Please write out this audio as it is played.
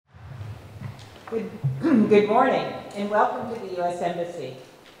Good morning, and welcome to the U.S. Embassy.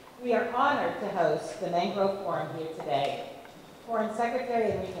 We are honored to host the Mangrove Forum here today. Foreign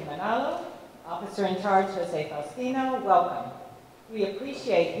Secretary Enrique Manalo, Officer in Charge Jose Faustino, welcome. We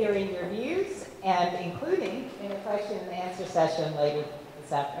appreciate hearing your views and including in a question and answer session later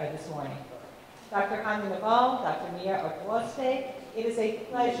this morning. Dr. Jaime Naval, Dr. Mia Ortuoste, it is a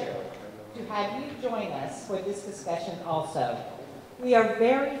pleasure to have you join us for this discussion also. We are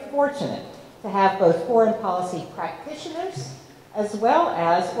very fortunate to have both foreign policy practitioners as well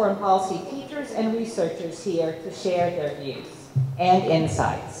as foreign policy teachers and researchers here to share their views and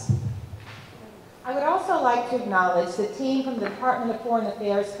insights. I would also like to acknowledge the team from the Department of Foreign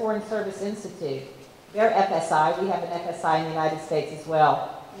Affairs Foreign Service Institute, their FSI. We have an FSI in the United States as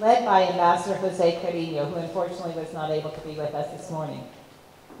well, led by Ambassador Jose Carino, who unfortunately was not able to be with us this morning.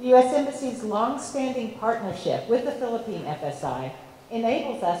 The U.S. Embassy's long-standing partnership with the Philippine FSI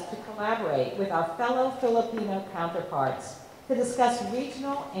enables us to collaborate with our fellow Filipino counterparts to discuss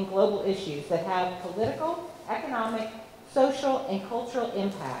regional and global issues that have political, economic, social, and cultural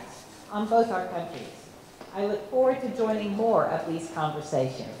impacts on both our countries. I look forward to joining more of these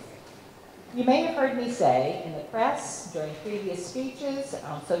conversations. You may have heard me say in the press, during previous speeches,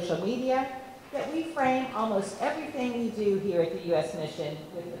 on social media, that we frame almost everything we do here at the U.S. Mission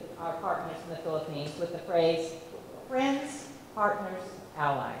with our partners in the Philippines with the phrase, friends, partners,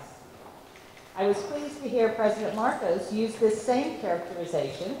 allies. I was pleased to hear President Marcos use this same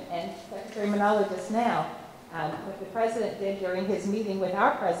characterization, and Secretary Manalo just now, what the President did during his meeting with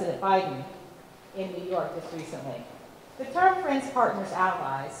our President Biden in New York just recently. The term friends, partners,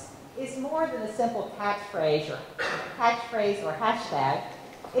 allies is more than a simple catchphrase or hashtag.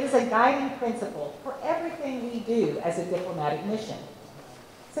 It is a guiding principle for everything we do as a diplomatic mission.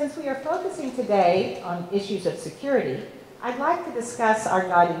 Since we are focusing today on issues of security, I'd like to discuss our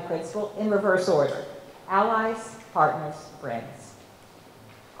guiding principle in reverse order: allies, partners, friends.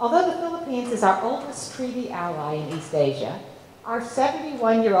 Although the Philippines is our oldest treaty ally in East Asia, our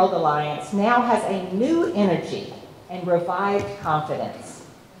 71-year-old alliance now has a new energy and revived confidence.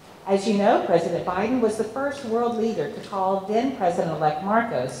 As you know, President Biden was the first world leader to call then President-elect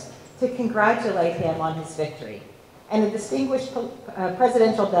Marcos to congratulate him on his victory. And a distinguished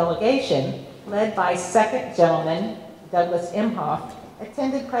presidential delegation led by Second Gentleman Douglas Emhoff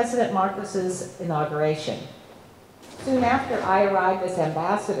attended President Marcos's inauguration. Soon after I arrived as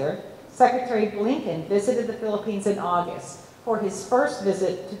ambassador, Secretary Blinken visited the Philippines in August for his first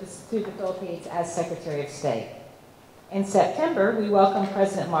visit to the Philippines as Secretary of State. In September, we welcomed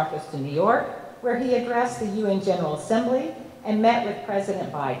President Marcos to New York, where he addressed the UN General Assembly and met with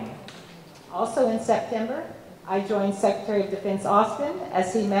President Biden. Also in September, I joined Secretary of Defense Austin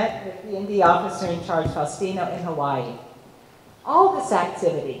as he met with the India Officer in Charge Faustino in Hawaii. All this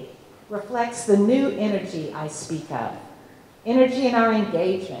activity reflects the new energy I speak of, energy in our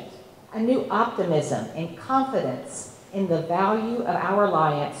engagement, a new optimism and confidence in the value of our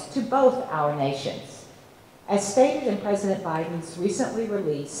alliance to both our nations. As stated in President Biden's recently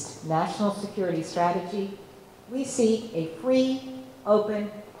released National Security Strategy, we seek a free,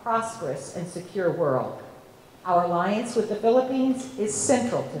 open, prosperous, and secure world. Our alliance with the Philippines is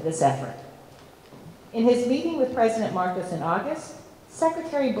central to this effort. In his meeting with President Marcos in August,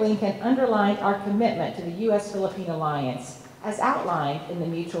 Secretary Blinken underlined our commitment to the U.S.-Philippine alliance as outlined in the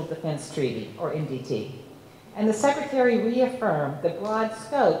Mutual Defense Treaty, or MDT. And the Secretary reaffirmed the broad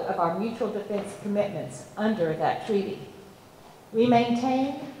scope of our mutual defense commitments under that treaty. We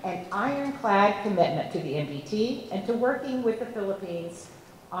maintain an ironclad commitment to the MDT and to working with the Philippines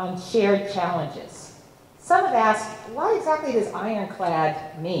on shared challenges. Some have asked, what exactly does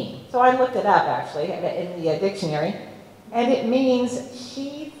ironclad mean? So I looked it up, actually, in the dictionary, and it means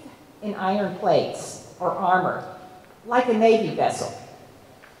sheathed in iron plates or armor, like a Navy vessel.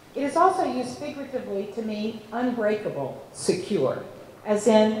 It is also used figuratively to mean unbreakable, secure, as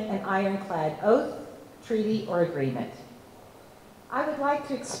in an ironclad oath, treaty, or agreement. I would like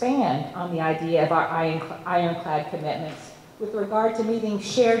to expand on the idea of our ironclad commitments with regard to meeting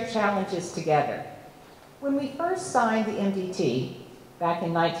shared challenges together. When we first signed the MDT back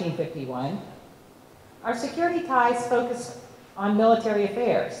in 1951, our security ties focused on military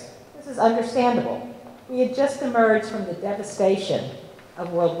affairs. This is understandable. We had just emerged from the devastation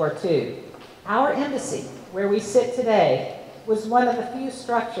of World War II. Our embassy, where we sit today, was one of the few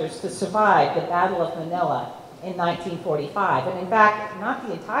structures to survive the Battle of Manila in 1945. And in fact, not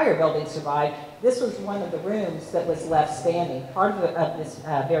the entire building survived. This was one of the rooms that was left standing. Part of this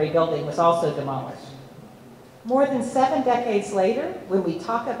very building was also demolished. More than 7 decades later, when we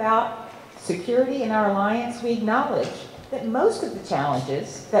talk about security in our alliance, we acknowledge that most of the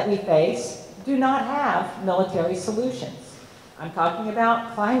challenges that we face do not have military solutions. I'm talking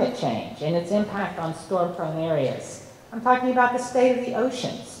about climate change and its impact on storm-prone areas. I'm talking about the state of the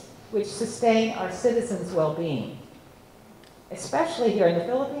oceans, which sustain our citizens' well-being, especially here in the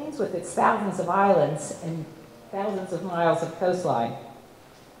Philippines with its thousands of islands and thousands of miles of coastline.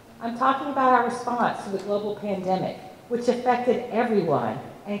 I'm talking about our response to the global pandemic, which affected everyone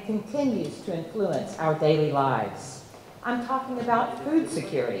and continues to influence our daily lives. I'm talking about food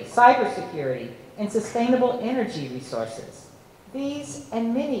security, cybersecurity, and sustainable energy resources. These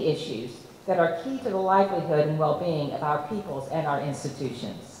and many issues that are key to the livelihood and well-being of our peoples and our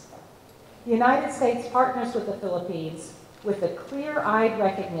institutions. The United States partners with the Philippines with a clear-eyed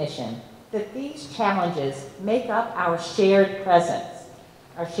recognition that these challenges make up our shared present.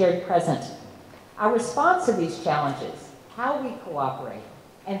 Our response to these challenges, how we cooperate,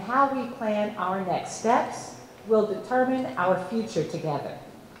 and how we plan our next steps will determine our future together.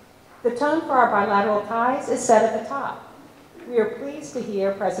 The tone for our bilateral ties is set at the top. We are pleased to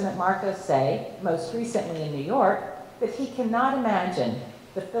hear President Marcos say, most recently in New York, that he cannot imagine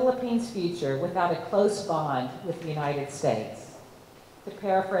the Philippines' future without a close bond with the United States. To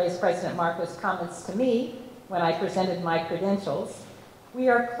paraphrase President Marcos' comments to me when I presented my credentials, we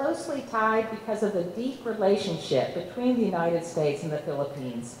are closely tied because of the deep relationship between the United States and the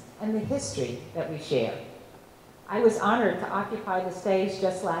Philippines and the history that we share. I was honored to occupy the stage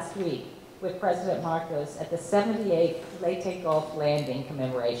just last week with President Marcos at the 78th Leyte Gulf Landing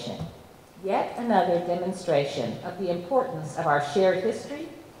commemoration. Yet another demonstration of the importance of our shared history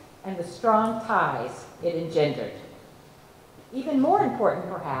and the strong ties it engendered. Even more important,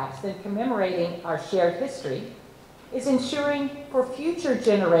 perhaps, than commemorating our shared history is ensuring for future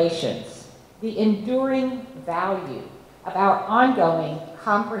generations the enduring value of our ongoing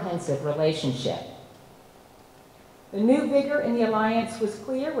comprehensive relationship. The new vigor in the alliance was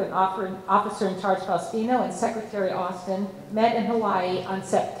clear when Officer-in-Charge Faustino and Secretary Austin met in Hawaii on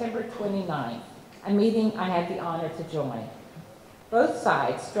September 29th, a meeting I had the honor to join. Both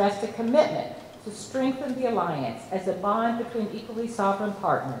sides stressed a commitment to strengthen the alliance as a bond between equally sovereign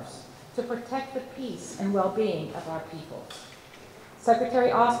partners to protect the peace and well-being of our people. Secretary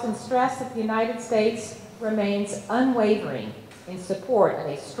Austin stressed that the United States remains unwavering in support of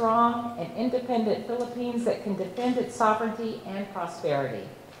a strong and independent Philippines that can defend its sovereignty and prosperity,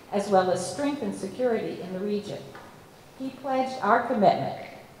 as well as strengthen security in the region. He pledged our commitment,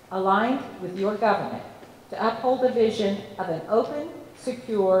 aligned with your government, to uphold the vision of an open,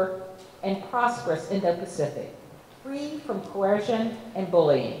 secure, and prosperous Indo-Pacific, free from coercion and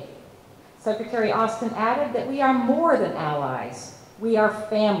bullying. Secretary Austin added that we are more than allies, we are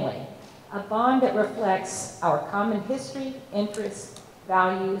family, a bond that reflects our common history, interests,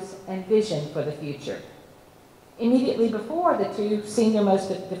 values, and vision for the future. Immediately before the two senior-most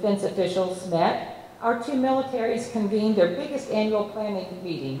defense officials met, our two militaries convened their biggest annual planning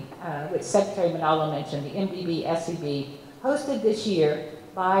meeting, which Secretary Manalo mentioned, the MBB-SCB, hosted this year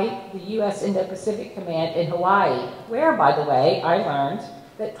by the U.S. Indo-Pacific Command in Hawaii, where, by the way, I learned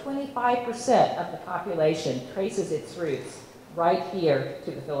that 25% of the population traces its roots right here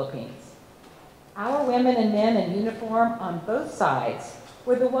to the Philippines. Our women and men in uniform on both sides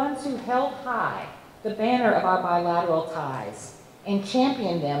were the ones who held high the banner of our bilateral ties and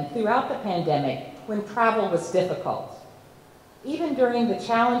championed them throughout the pandemic when travel was difficult. Even during the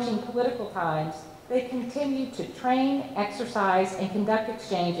challenging political times, they continued to train, exercise, and conduct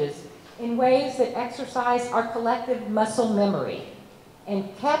exchanges in ways that exercise our collective muscle memory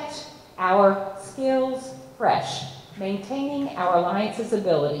and kept our skills fresh, maintaining our alliance's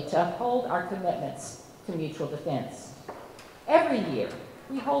ability to uphold our commitments to mutual defense. Every year,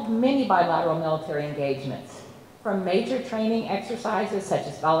 we hold many bilateral military engagements, from major training exercises such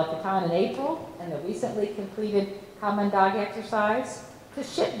as Balakatan in April and the recently completed Kamandag exercise, to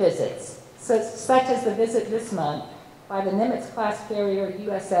ship visits, such as the visit this month by the Nimitz-class carrier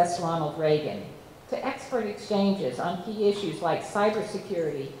USS Ronald Reagan, to expert exchanges on key issues like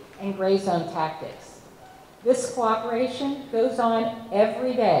cybersecurity and gray zone tactics. This cooperation goes on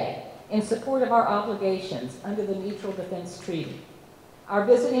every day in support of our obligations under the Mutual Defense Treaty. Our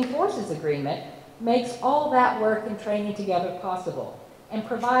Visiting Forces Agreement makes all that work and training together possible and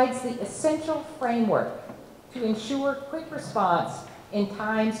provides the essential framework to ensure quick response in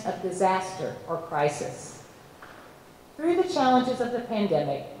times of disaster or crisis. Through the challenges of the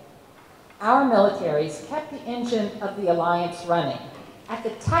pandemic, our militaries kept the engine of the alliance running at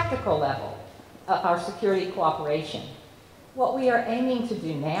the tactical level of our security cooperation. What we are aiming to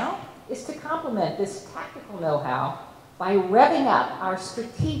do now is to complement this tactical know-how by revving up our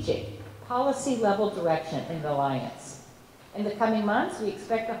strategic policy-level direction in the alliance. In the coming months, we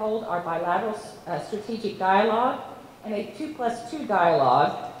expect to hold our bilateral strategic dialogue and a 2+2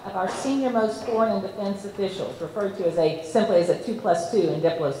 dialogue of our senior-most foreign and defense officials, referred to simply as a 2+2 in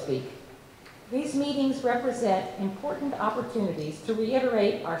Diplospeak. These meetings represent important opportunities to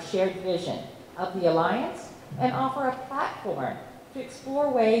reiterate our shared vision of the alliance and offer a platform to explore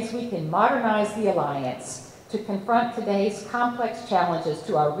ways we can modernize the alliance to confront today's complex challenges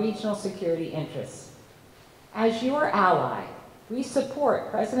to our regional security interests. As your ally, we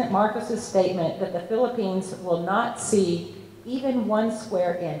support President Marcos's statement that the Philippines will not cede even 1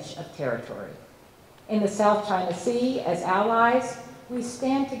 square inch of territory. In the South China Sea, as allies, we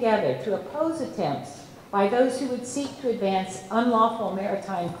stand together to oppose attempts by those who would seek to advance unlawful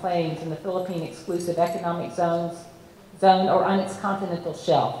maritime claims in the Philippine Exclusive Economic Zone or on its continental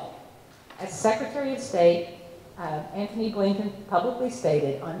shelf. As Secretary of State Antony Blinken publicly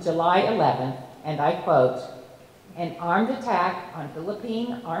stated on July 11th, and I quote, "An armed attack on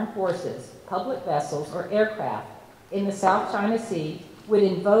Philippine armed forces, public vessels, or aircraft in the South China Sea would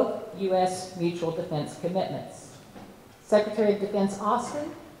invoke U.S. mutual defense commitments." Secretary of Defense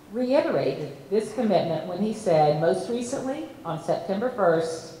Austin reiterated this commitment when he said, most recently, on September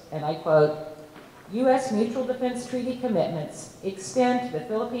 1st, and I quote, "U.S. mutual defense treaty commitments extend to the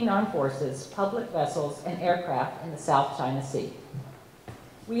Philippine armed forces, public vessels, and aircraft in the South China Sea."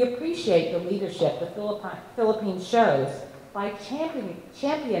 We appreciate the leadership the Philippines shows by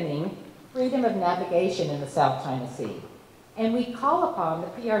championing freedom of navigation in the South China Sea, and we call upon the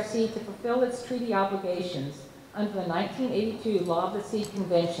PRC to fulfill its treaty obligations under the 1982 Law of the Sea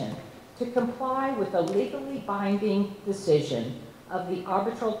Convention to comply with the legally binding decision of the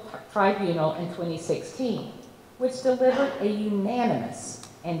Arbitral Tribunal in 2016, which delivered a unanimous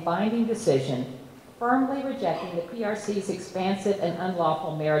and binding decision firmly rejecting the PRC's expansive and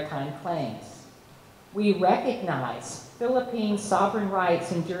unlawful maritime claims. We recognize Philippine sovereign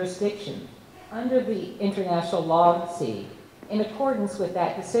rights and jurisdiction under the international law of the sea in accordance with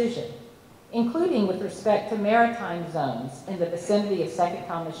that decision, including with respect to maritime zones in the vicinity of Second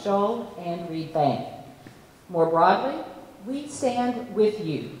Thomas Shoal and Reed Bank. More broadly, we stand with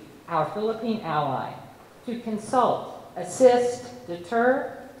you, our Philippine ally, to consult, assist,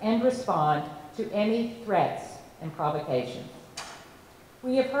 deter, and respond to any threats and provocations.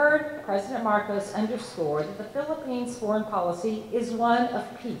 We have heard President Marcos underscore that the Philippines' foreign policy is one of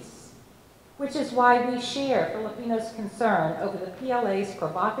peace, which is why we share Filipinos' concern over the PLA's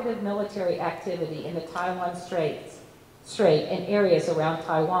provocative military activity in the Taiwan Strait and areas around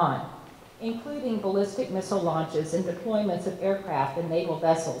Taiwan, including ballistic missile launches and deployments of aircraft and naval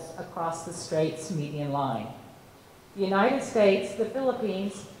vessels across the Strait's median line. The United States, the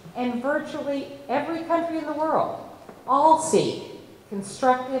Philippines, and virtually every country in the world all seek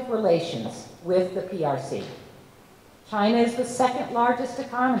constructive relations with the PRC. China is the second largest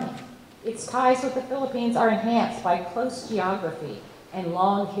economy. Its ties with the Philippines are enhanced by close geography and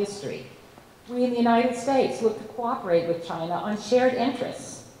long history. We in the United States look to cooperate with China on shared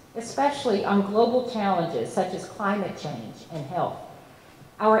interests, especially on global challenges such as climate change and health.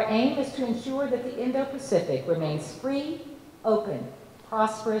 Our aim is to ensure that the Indo-Pacific remains free, open,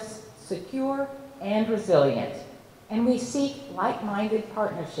 prosperous, secure, and resilient, and we seek like-minded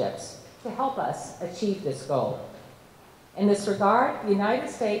partnerships to help us achieve this goal. In this regard, the United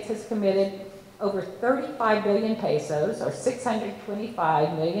States has committed over 35 billion pesos, or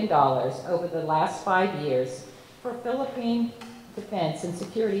 $625 million, over the last 5 years for Philippine defense and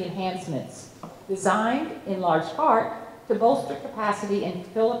security enhancements, designed in large part to bolster capacity in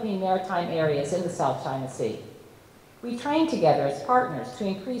Philippine maritime areas in the South China Sea. We train together as partners to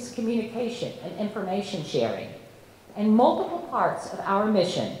increase communication and information sharing, and multiple parts of our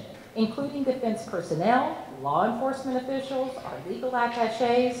mission, including defense personnel, law enforcement officials, our legal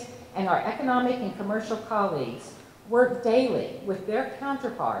attachés, and our economic and commercial colleagues, work daily with their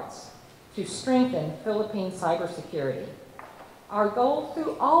counterparts to strengthen Philippine cybersecurity. Our goal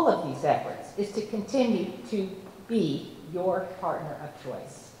through all of these efforts is to continue to be your partner of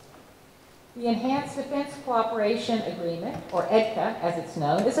choice. The Enhanced Defense Cooperation Agreement, or EDCA as it's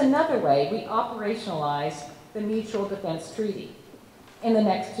known, is another way we operationalize the Mutual Defense Treaty. In the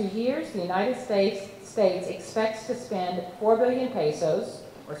next 2 years, the United States expects to spend 4 billion pesos,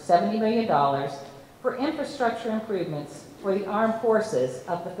 or $70 million, for infrastructure improvements for the armed forces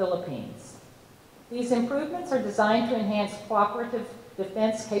of the Philippines. These improvements are designed to enhance cooperative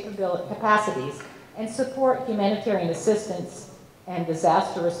defense capacities and support humanitarian assistance and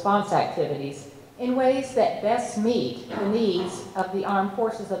disaster response activities in ways that best meet the needs of the armed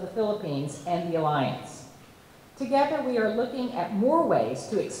forces of the Philippines and the alliance. Together, we are looking at more ways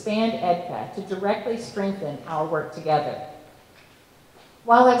to expand EDCA to directly strengthen our work together,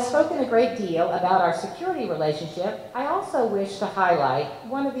 While I've spoken a great deal about our security relationship, I also wish to highlight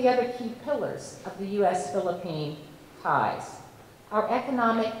one of the other key pillars of the U.S.-Philippine ties, our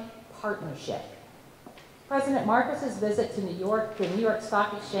economic partnership. President Marcos's visit to New York, the New York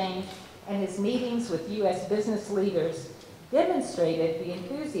Stock Exchange, and his meetings with U.S. business leaders demonstrated the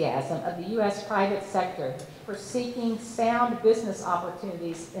enthusiasm of the U.S. private sector for seeking sound business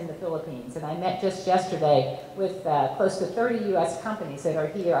opportunities in the Philippines. And I met just yesterday with close to 30 U.S. companies that are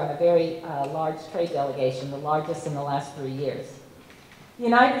here on a very large trade delegation, the largest in the last 3 years. The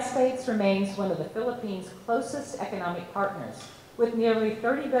United States remains one of the Philippines' closest economic partners, with nearly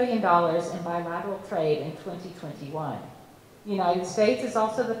 $30 billion in bilateral trade in 2021. The United States is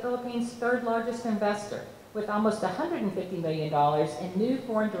also the Philippines' third largest investor, with almost $150 million in new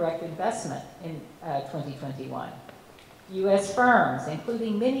foreign direct investment in 2021. U.S. firms,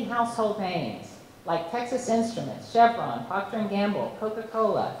 including many household names like Texas Instruments, Chevron, Procter & Gamble,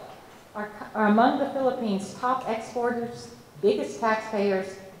 Coca-Cola, are among the Philippines' top exporters, biggest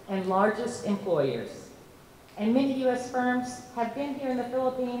taxpayers, and largest employers. And many U.S. firms have been here in the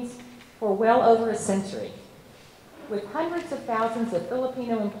Philippines for well over a century. With hundreds of thousands of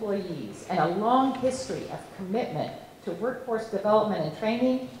Filipino employees and a long history of commitment to workforce development and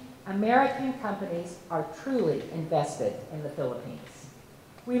training, American companies are truly invested in the Philippines.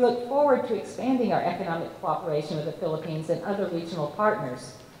 We look forward to expanding our economic cooperation with the Philippines and other regional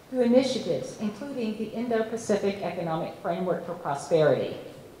partners through initiatives including the Indo-Pacific Economic Framework for Prosperity,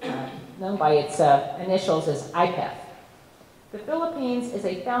 known by its initials as IPEF. The Philippines is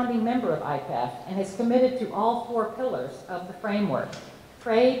a founding member of IPEF and has committed to all 4 pillars of the framework: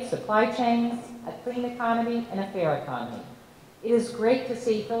 trade, supply chains, a clean economy, and a fair economy. It is great to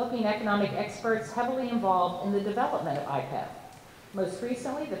see Philippine economic experts heavily involved in the development of IPEF. Most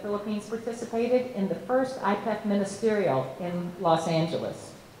recently, the Philippines participated in the first IPEF ministerial in Los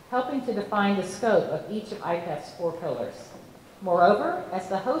Angeles, helping to define the scope of each of IPEF's 4 pillars. Moreover, as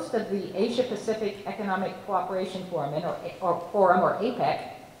the host of the Asia-Pacific Economic Cooperation Forum, or APEC,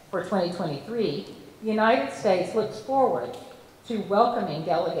 for 2023, the United States looks forward to welcoming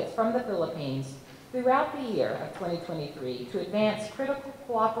delegates from the Philippines throughout the year of 2023 to advance critical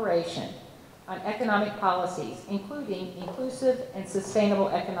cooperation on economic policies, including inclusive and sustainable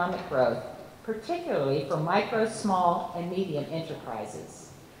economic growth, particularly for micro, small, and medium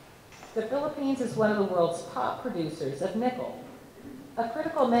enterprises. The Philippines is one of the world's top producers of nickel, a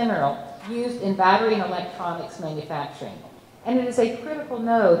critical mineral used in battery and electronics manufacturing, and it is a critical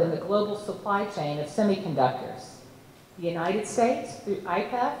node in the global supply chain of semiconductors. The United States, through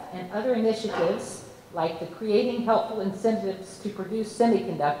IPEF and other initiatives like the Creating Helpful Incentives to Produce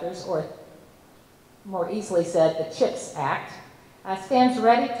Semiconductors, or more easily said, the CHIPS Act, stands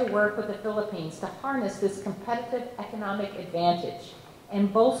ready to work with the Philippines to harness this competitive economic advantage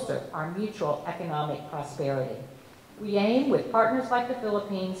and bolster our mutual economic prosperity. We aim, with partners like the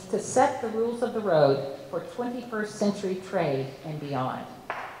Philippines, to set the rules of the road for 21st century trade and beyond.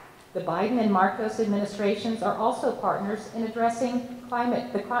 The Biden and Marcos administrations are also partners in addressing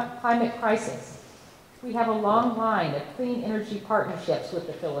the climate crisis. We have a long line of clean energy partnerships with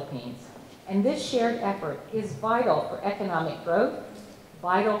the Philippines, and this shared effort is vital for economic growth,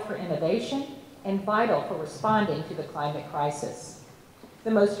 vital for innovation, and vital for responding to the climate crisis. The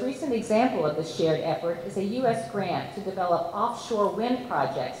most recent example of this shared effort is a U.S. grant to develop offshore wind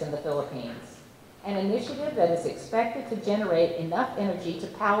projects in the Philippines, an initiative that is expected to generate enough energy to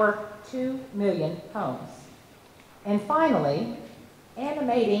power 2 million homes. And finally,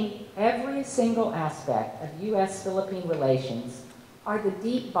 animating every single aspect of U.S.-Philippine relations are the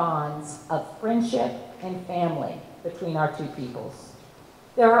deep bonds of friendship and family between our 2 peoples.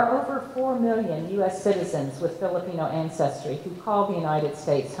 There are over 4 million U.S. citizens with Filipino ancestry who call the United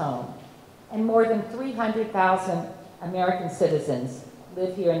States home, and more than 300,000 American citizens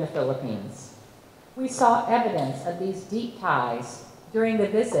live here in the Philippines. We saw evidence of these deep ties during the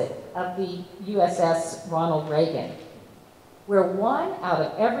visit of the USS Ronald Reagan, where 1 out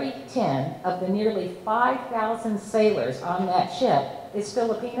of every 10 of the nearly 5,000 sailors on that ship is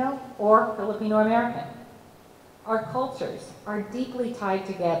Filipino or Filipino-American. Our cultures are deeply tied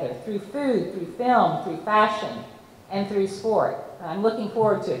together through food, through film, through fashion, and through sport. I'm looking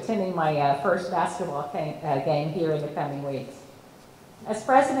forward to attending my first basketball game here in the coming weeks. As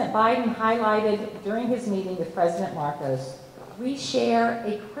President Biden highlighted during his meeting with President Marcos, we share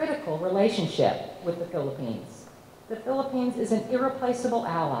a critical relationship with the Philippines. The Philippines is an irreplaceable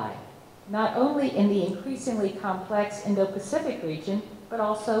ally, not only in the increasingly complex Indo-Pacific region, but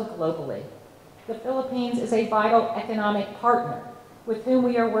also globally. The Philippines is a vital economic partner with whom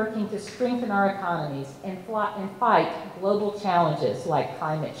we are working to strengthen our economies and fight global challenges like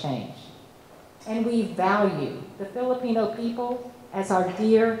climate change. And we value the Filipino people as our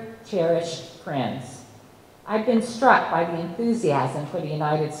dear, cherished friends. I've been struck by the enthusiasm for the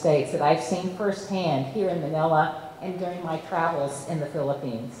United States that I've seen firsthand here in Manila and during my travels in the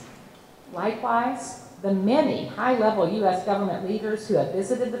Philippines. Likewise, the many high-level U.S. government leaders who have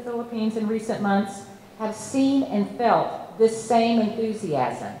visited the Philippines in recent months have seen and felt this same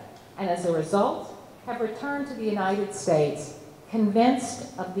enthusiasm, and as a result, have returned to the United States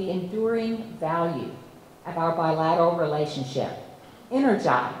convinced of the enduring value of our bilateral relationship,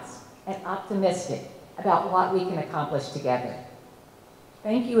 energized and optimistic about what we can accomplish together.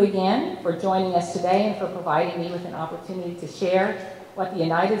 Thank you again for joining us today and for providing me with an opportunity to share what the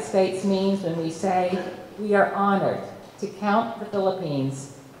United States means when we say we are honored to count the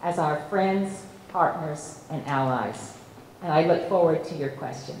Philippines as our friends, partners, and allies. And I look forward to your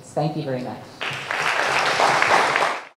questions. Thank you very much.